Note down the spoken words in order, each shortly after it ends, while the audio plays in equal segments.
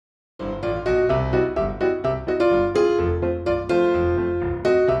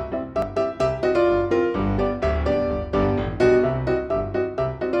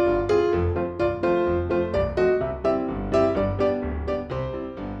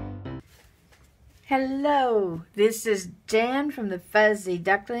Hello, this is Jan from the Fuzzy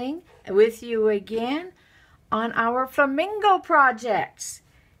Duckling with you again on our Flamingo projects.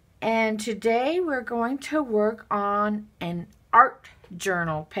 And today we're going to work on an art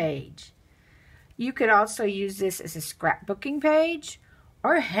journal page. You could also use this as a scrapbooking page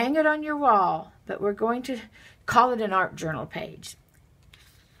or hang it on your wall, but we're going to call it an art journal page.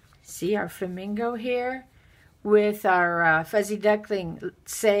 See our flamingo here? With our fuzzy duckling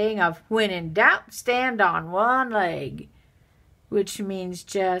saying of, when in doubt, stand on one leg, which means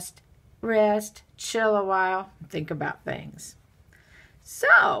just rest, chill a while, think about things.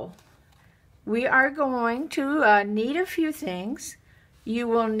 So, we are going to need a few things. You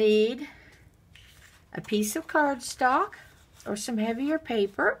will need a piece of cardstock or some heavier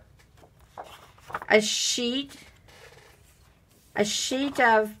paper, a sheet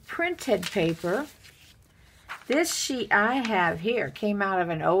of printed paper. This sheet I have here came out of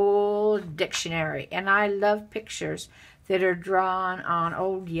an old dictionary, and I love pictures that are drawn on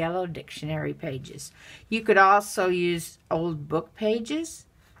old yellow dictionary pages. You could also use old book pages.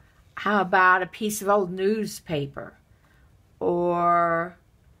 How about a piece of old newspaper? Or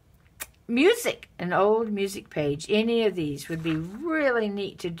music, an old music page. Any of these would be really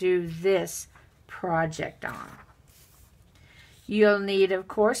neat to do this project on. You'll need, of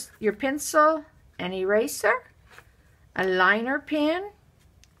course, your pencil, an eraser, a liner pen.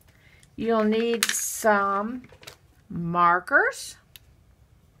 You'll need some markers,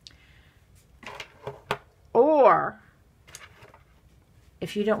 or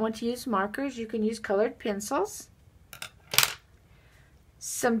if you don't want to use markers, you can use colored pencils,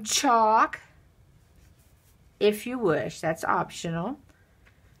 some chalk if you wish, that's optional,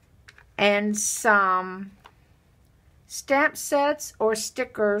 and some stamp sets or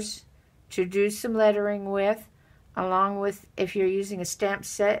stickers to do some lettering with. Along with, if you're using a stamp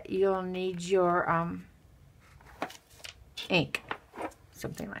set, you'll need your ink,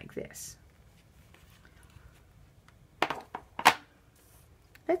 something like this.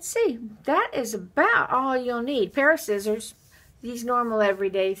 Let's see, that is about all you'll need. Pair of scissors, these normal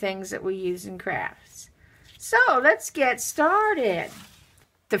everyday things that we use in crafts. So let's get started.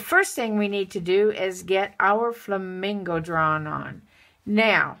 The first thing we need to do is get our flamingo drawn on.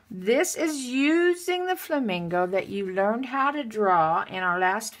 Now, this is using the flamingo that you learned how to draw in our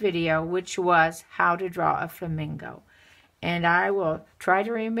last video, which was how to draw a flamingo. And I will try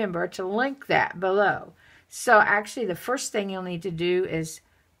to remember to link that below. So actually, the first thing you'll need to do is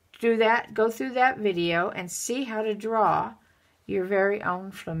go through that video and see how to draw your very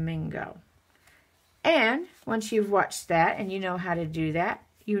own flamingo. And once you've watched that and you know how to do that,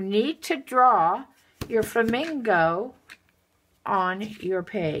 you need to draw your flamingo on your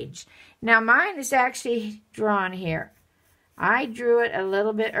page. Now mine is actually drawn here. I drew it a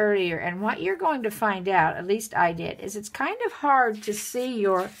little bit earlier, and what you're going to find out, at least I did, is it's kind of hard to see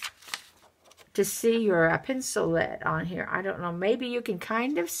your pencil lead on here. I don't know, maybe you can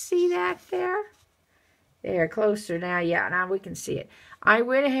kind of see that there. There, closer now. Yeah, now we can see it. I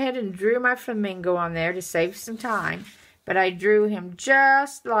went ahead and drew my flamingo on there to save some time, but I drew him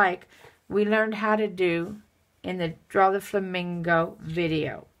just like we learned how to do in the Draw the Flamingo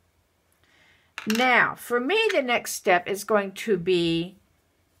video. Now, for me, the next step is going to be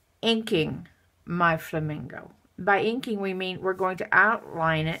inking my flamingo. By inking, we mean we're going to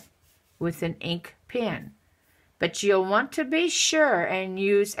outline it with an ink pen. But you'll want to be sure and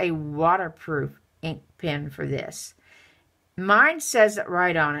use a waterproof ink pen for this. Mine says it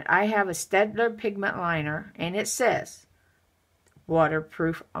right on it. I have a Staedtler pigment liner, and it says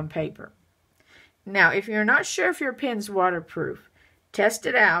waterproof on paper. Now, if you're not sure if your pen's waterproof, test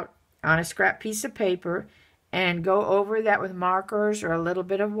it out on a scrap piece of paper and go over that with markers or a little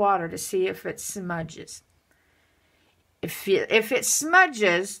bit of water to see if it smudges. If it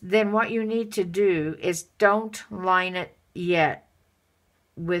smudges, then what you need to do is don't line it yet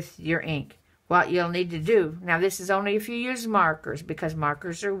with your ink. What you'll need to do, now this is only if you use markers because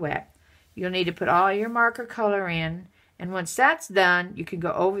markers are wet. You'll need to put all your marker color in, and once that's done, you can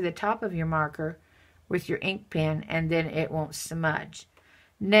go over the top of your marker with your ink pen, and then it won't smudge.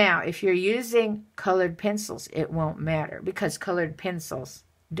 Now, if you're using colored pencils, it won't matter because colored pencils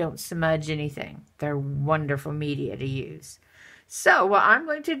don't smudge anything. They're wonderful media to use. So what I'm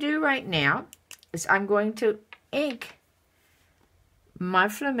going to do right now is I'm going to ink my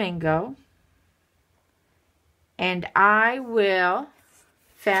flamingo, and I will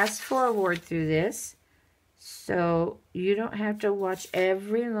fast forward through this so you don't have to watch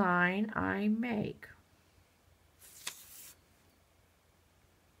every line I make.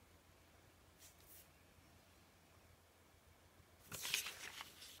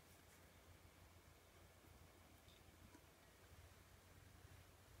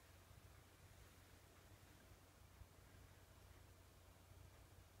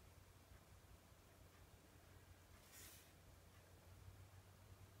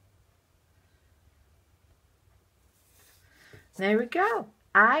 There we go.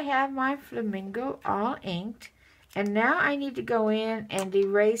 I have my flamingo all inked. And now I need to go in and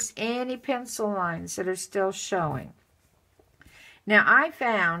erase any pencil lines that are still showing. Now I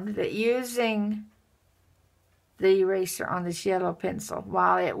found that using the eraser on this yellow pencil,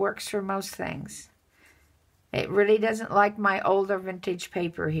 while it works for most things, it really doesn't like my older vintage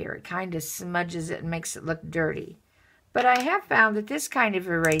paper here. It kind of smudges it and makes it look dirty. But I have found that this kind of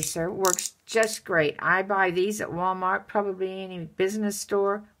eraser works just great. I buy these at Walmart, probably any business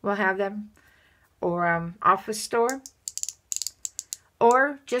store will have them, or office store.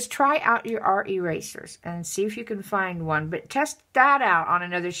 Or just try out your art erasers and see if you can find one. But test that out on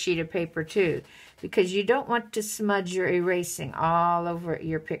another sheet of paper too, because you don't want to smudge your erasing all over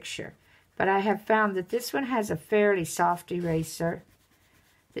your picture. But I have found that this one has a fairly soft eraser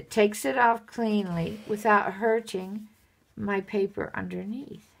that takes it off cleanly without hurting my paper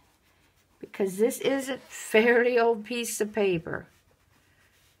underneath. Because this is a fairly old piece of paper.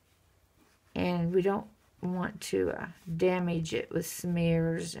 And we don't want to damage it with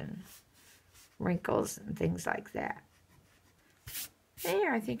smears and wrinkles and things like that.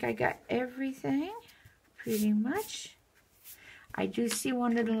 There, I think I got everything pretty much. I do see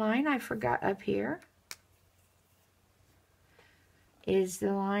one little line I forgot up here. Is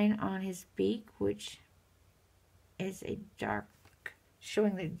the line on his beak, which is a dark,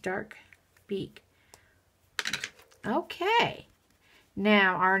 showing the dark beak. Okay,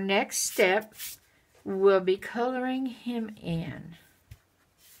 now our next step will be coloring him in.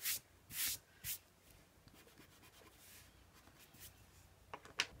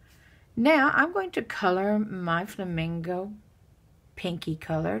 Now I'm going to color my flamingo pinky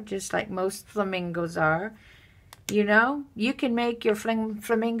color, just like most flamingos are. You know, you can make your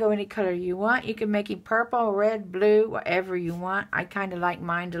flamingo any color you want. You can make him purple, red, blue, whatever you want. I kind of like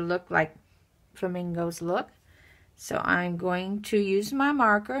mine to look like flamingos look. So I'm going to use my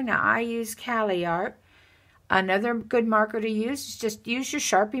marker. Now I use Cali Art. Another good marker to use is just use your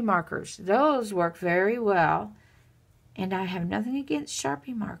Sharpie markers. Those work very well. And I have nothing against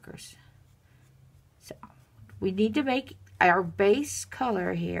Sharpie markers. So we need to make our base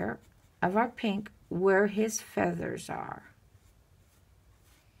color here of our pink where his feathers are.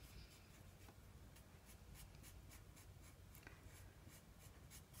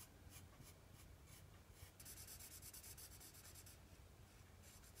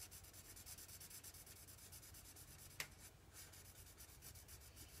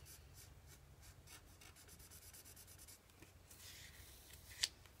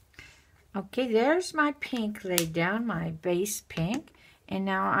 Okay, there's my pink laid down, my base pink. And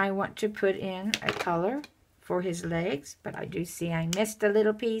now I want to put in a color for his legs, but I do see I missed a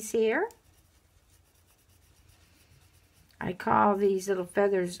little piece here. I call these little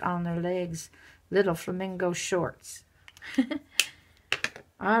feathers on their legs little flamingo shorts.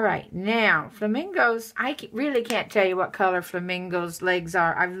 All right, now flamingos, I really can't tell you what color flamingos' legs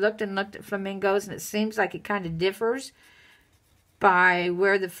are. I've looked and looked at flamingos, and it seems like it kind of differs by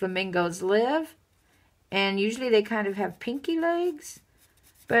where the flamingos live. And usually they kind of have pinky legs.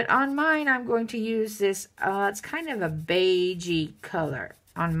 But on mine, I'm going to use this, it's kind of a beigey color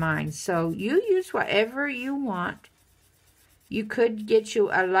on mine. So you use whatever you want. You could get you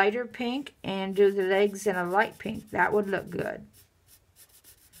a lighter pink and do the legs in a light pink. That would look good.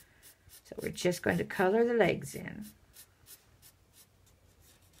 So we're just going to color the legs in.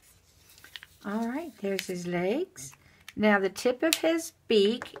 All right, there's his legs. Now the tip of his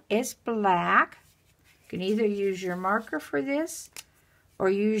beak is black. You can either use your marker for this or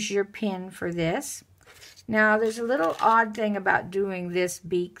use your pen for this. Now there's a little odd thing about doing this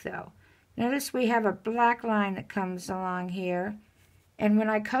beak though. Notice we have a black line that comes along here. And when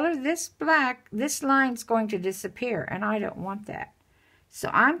I color this black, this line's going to disappear, and I don't want that.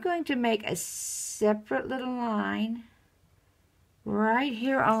 So I'm going to make a separate little line right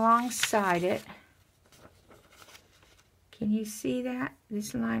here alongside it. Can you see that?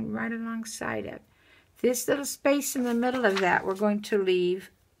 This line right alongside it. This little space in the middle of that we're going to leave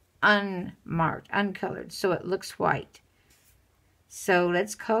unmarked, uncolored, so it looks white. So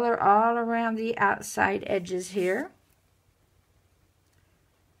let's color all around the outside edges here.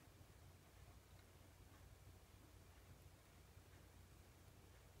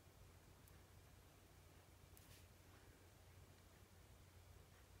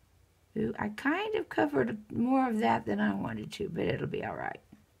 Ooh, I kind of covered more of that than I wanted to, but it'll be all right.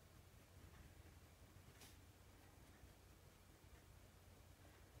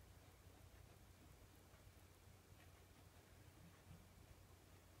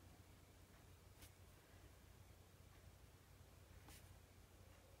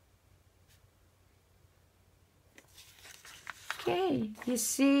 Okay, you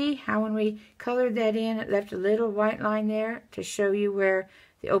see how when we colored that in, it left a little white line there to show you where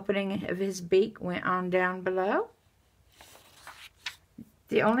the opening of his beak went on down below.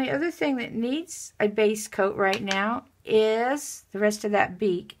 The only other thing that needs a base coat right now is the rest of that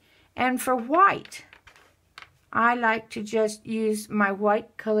beak. And for white, I like to just use my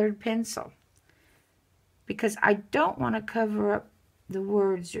white colored pencil because I don't want to cover up the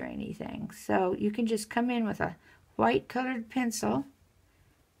words or anything. So you can just come in with a white colored pencil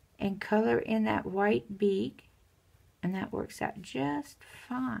and color in that white beak, and that works out just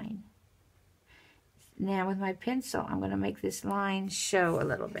fine. Now with my pencil, I'm going to make this line show a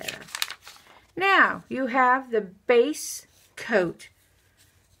little better. Now you have the base coat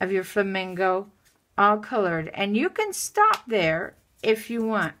of your flamingo all colored, and you can stop there if you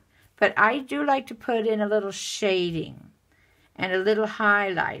want, but I do like to put in a little shading and a little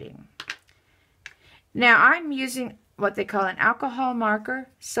highlighting. Now I'm using what they call an alcohol marker,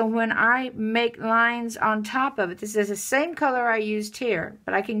 so when I make lines on top of it, this is the same color I used here,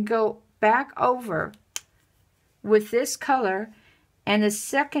 but I can go back over with this color, and the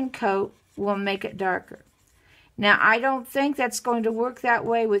second coat will make it darker. Now I don't think that's going to work that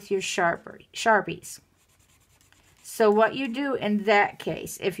way with your Sharpies. So what you do in that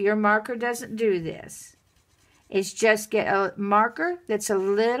case, if your marker doesn't do this, is just get a marker that's a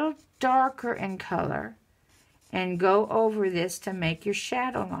little darker in color and go over this to make your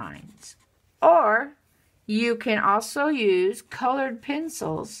shadow lines. Or you can also use colored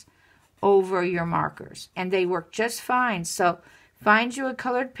pencils over your markers, and they work just fine. So find you a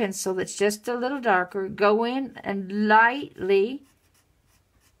colored pencil that's just a little darker, go in and lightly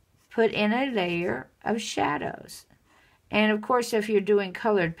put in a layer of shadows. And of course, if you're doing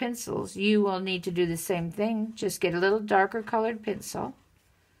colored pencils, you will need to do the same thing. Just get a little darker colored pencil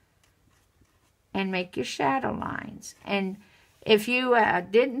and make your shadow lines. And if you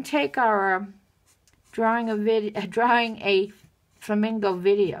didn't take our drawing a flamingo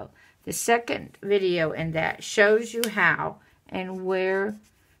video, the second video in that shows you how and where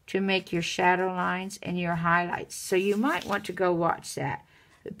to make your shadow lines and your highlights. So you might want to go watch that.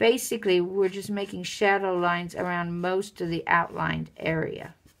 But basically, we're just making shadow lines around most of the outlined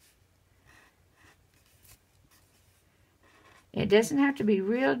area. It doesn't have to be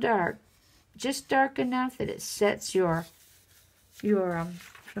real dark, just dark enough that it sets your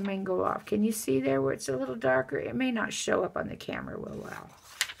flamingo off. Can you see there where it's a little darker? It may not show up on the camera real well.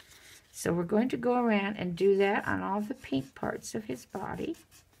 So we're going to go around and do that on all the pink parts of his body.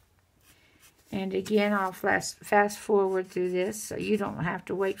 And again, I'll fast forward through this so you don't have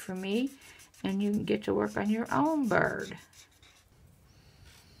to wait for me, and you can get to work on your own bird.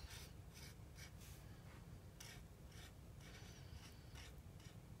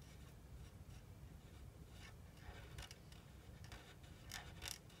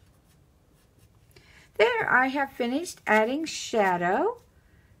 There, I have finished adding shadow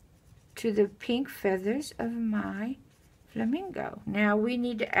to the pink feathers of my flamingo. Now we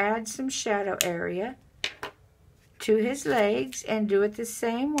need to add some shadow area to his legs and do it the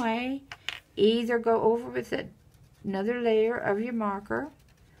same way. Either go over with another layer of your marker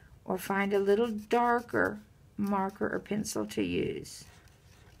or find a little darker marker or pencil to use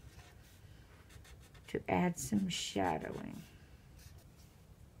to add some shadowing.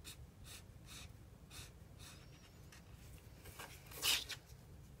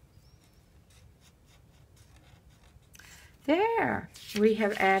 There, we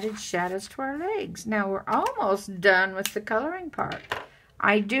have added shadows to our legs. Now we're almost done with the coloring part.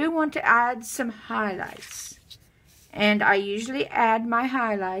 I do want to add some highlights. And I usually add my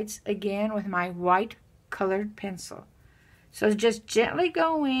highlights again with my white colored pencil. So just gently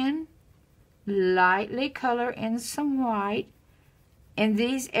go in, lightly color in some white in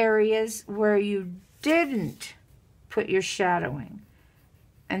these areas where you didn't put your shadowing.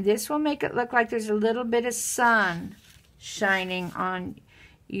 And this will make it look like there's a little bit of sun shining on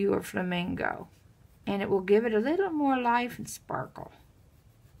your flamingo, and it will give it a little more life and sparkle.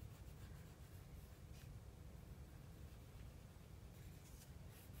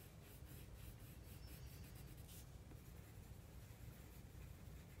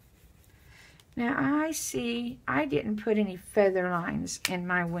 Now I see I didn't put any feather lines in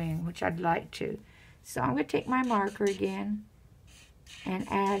my wing, which I'd like to. So I'm going to take my marker again and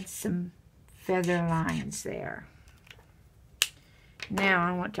add some feather lines there. Now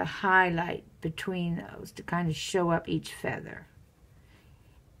I want to highlight between those to kind of show up each feather.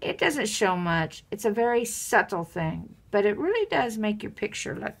 It doesn't show much. It's a very subtle thing, but it really does make your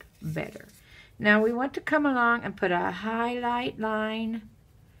picture look better. Now we want to come along and put a highlight line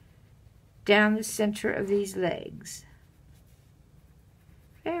down the center of these legs.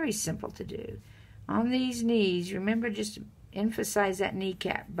 Very simple to do. On these knees, remember, just emphasize that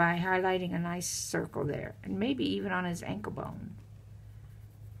kneecap by highlighting a nice circle there, and maybe even on his ankle bone.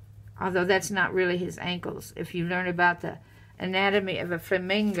 Although that's not really his ankles. If you learn about the anatomy of a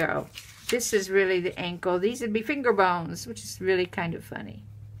flamingo, this is really the ankle. These would be finger bones, which is really kind of funny.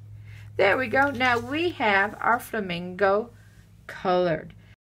 There we go. Now we have our flamingo colored.